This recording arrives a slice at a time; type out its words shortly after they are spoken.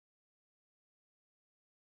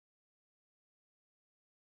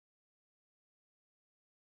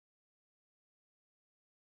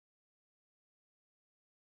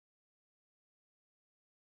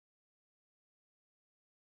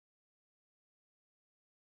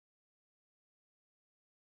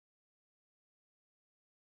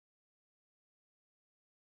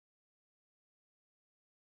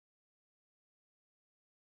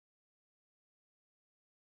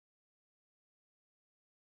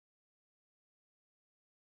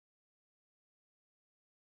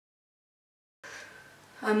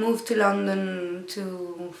I moved to London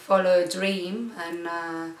to follow a dream, and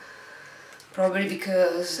probably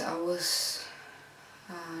because I was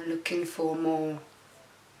looking for more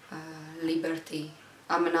liberty.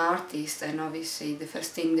 I'm an artist, and obviously the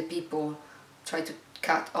first thing the people try to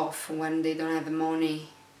cut off when they don't have the money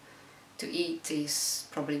to eat is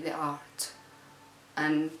probably the art.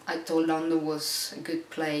 And I thought London was a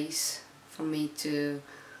good place for me to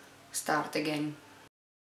start again.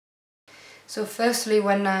 So firstly,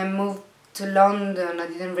 when I moved to London, I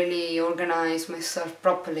didn't really organize myself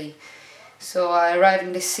properly. So I arrived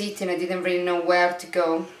in the city and I didn't really know where to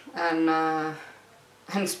go, and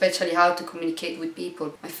especially how to communicate with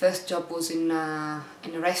people. My first job was in a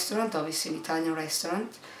restaurant, obviously an Italian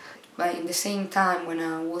restaurant. But in the same time, when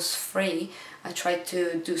I was free, I tried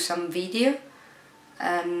to do some video,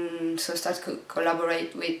 and so I started to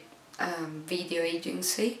collaborate with a video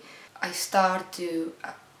agency. I started to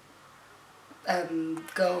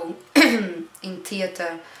go in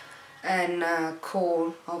theatre and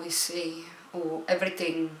call, obviously, or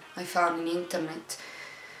everything I found on the internet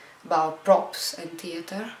about props and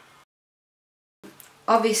theatre.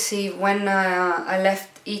 Obviously, when I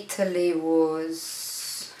left Italy,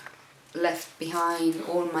 was left behind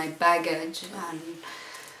all my baggage,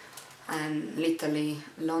 and literally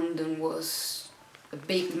London was a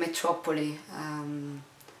big metropolis,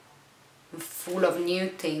 full of new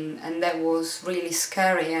things, and that was really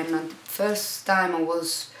scary. And the first time I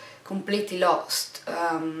was completely lost,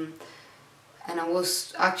 and I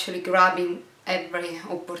was actually grabbing every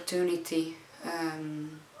opportunity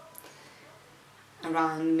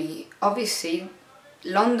around me. Obviously,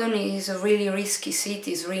 London is a really risky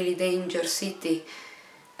city, it's a really dangerous city,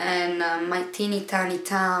 and my teeny tiny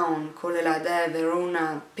town, Colle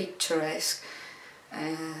Verona, picturesque,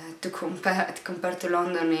 to compare to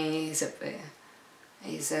London is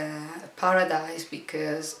a paradise,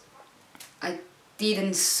 because I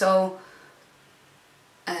didn't saw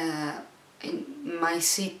in my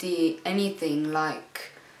city anything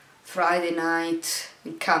like Friday night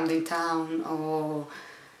in Camden Town, or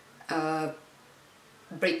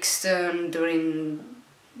Brixton during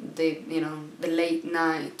the late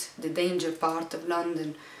night, the danger part of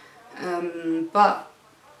London. But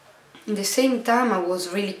at the same time, I was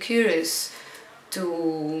really curious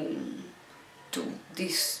to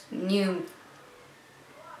this new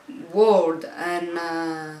world, and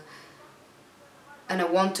I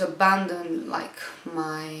want to abandon like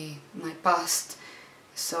my past.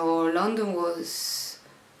 So London was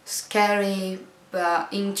scary but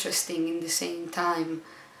interesting in the same time.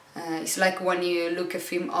 It's like when you look at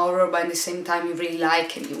film horror, but at the same time you really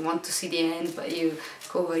like it, you want to see the end, but you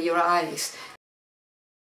cover your eyes.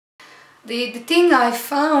 The thing I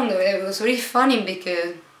found, it was really funny,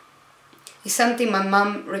 because it's something my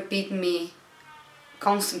mum repeated me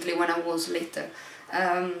constantly when I was little.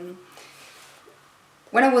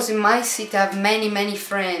 When I was in my city, I have many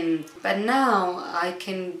friends, but now I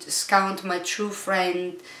can just count my true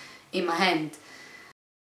friend in my hand.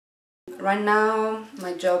 Right now,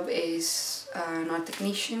 my job is an art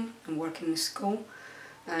technician. I'm working in a school,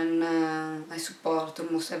 and I support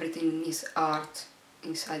almost everything is art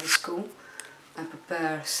inside the school. I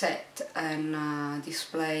prepare set and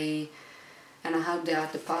display, and I have the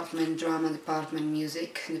art department, drama department,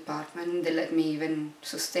 music department. They let me even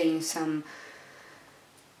sustain some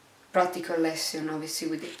practical lesson, obviously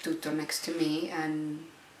with the tutor next to me, and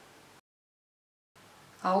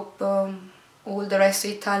I hope all the rest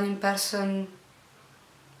of the Italian person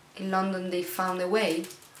in London, they found a way.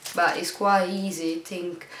 But it's quite easy, I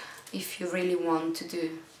think, if you really want to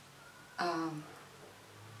do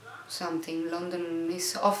something. London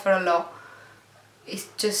is offer a lot. It's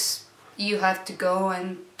just you have to go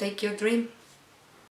and take your dream.